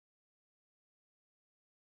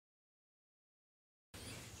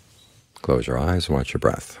Close your eyes and watch your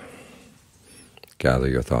breath. Gather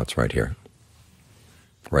your thoughts right here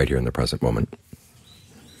in the present moment,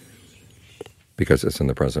 because it's in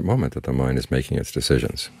the present moment that the mind is making its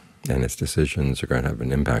decisions, and its decisions are going to have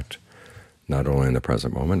an impact not only in the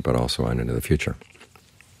present moment but also on into the future.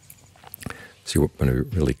 So you want to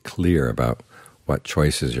be really clear about what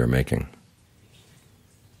choices you're making.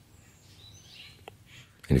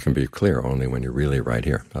 And you can be clear only when you're really right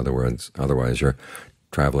here. Otherwise you're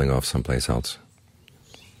traveling off someplace else.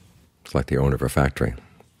 It's like the owner of a factory.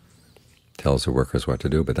 Tells the workers what to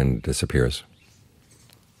do, but then disappears.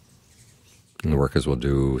 And the workers will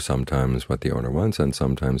do sometimes what the owner wants, and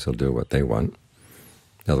sometimes they'll do what they want.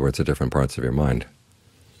 In other words, the different parts of your mind,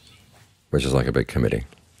 which is like a big committee,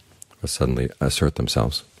 will suddenly assert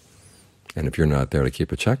themselves. And if you're not there to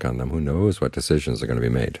keep a check on them, who knows what decisions are going to be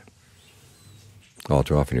made? All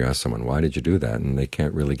too often you ask someone, why did you do that? And they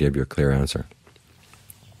can't really give you a clear answer,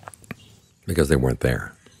 because they weren't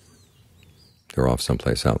there. They're off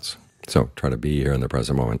someplace else. So try to be here in the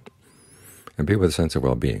present moment, and be with a sense of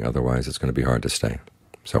well-being. Otherwise it's going to be hard to stay.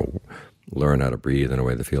 So learn how to breathe in a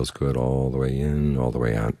way that feels good all the way in, all the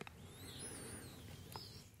way out.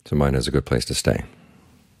 So mind is a good place to stay.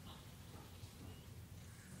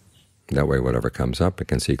 That way whatever comes up, it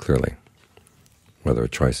can see clearly. Whether a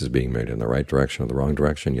choice is being made in the right direction or the wrong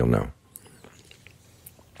direction, you'll know.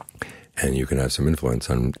 And you can have some influence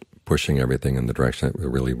on pushing everything in the direction that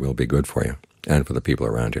really will be good for you and for the people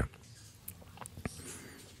around you.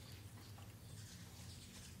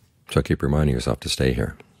 So keep reminding yourself to stay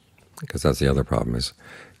here, because that's the other problem, is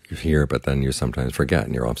you're here, but then you sometimes forget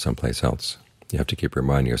and you're off someplace else. You have to keep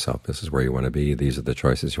reminding yourself, this is where you want to be, these are the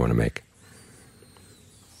choices you want to make.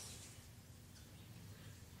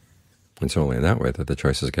 It's only in that way that the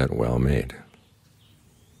choices get well made,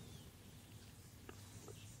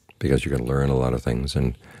 because you can learn a lot of things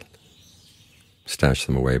and stash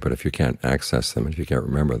them away, but if you can't access them, if you can't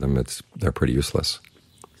remember them, they're pretty useless.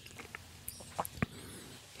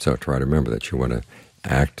 So try to remember that you want to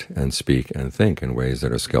act and speak and think in ways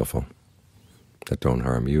that are skillful, that don't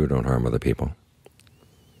harm you, don't harm other people.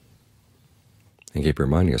 And keep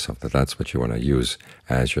reminding yourself that that's what you want to use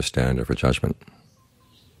as your standard for judgment.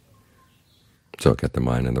 So get the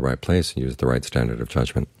mind in the right place and use the right standard of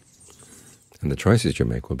judgment. And the choices you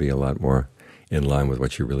make will be a lot more in line with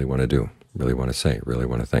what you really want to do, really want to say, really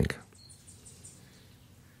want to think,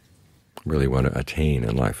 really want to attain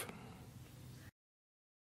in life.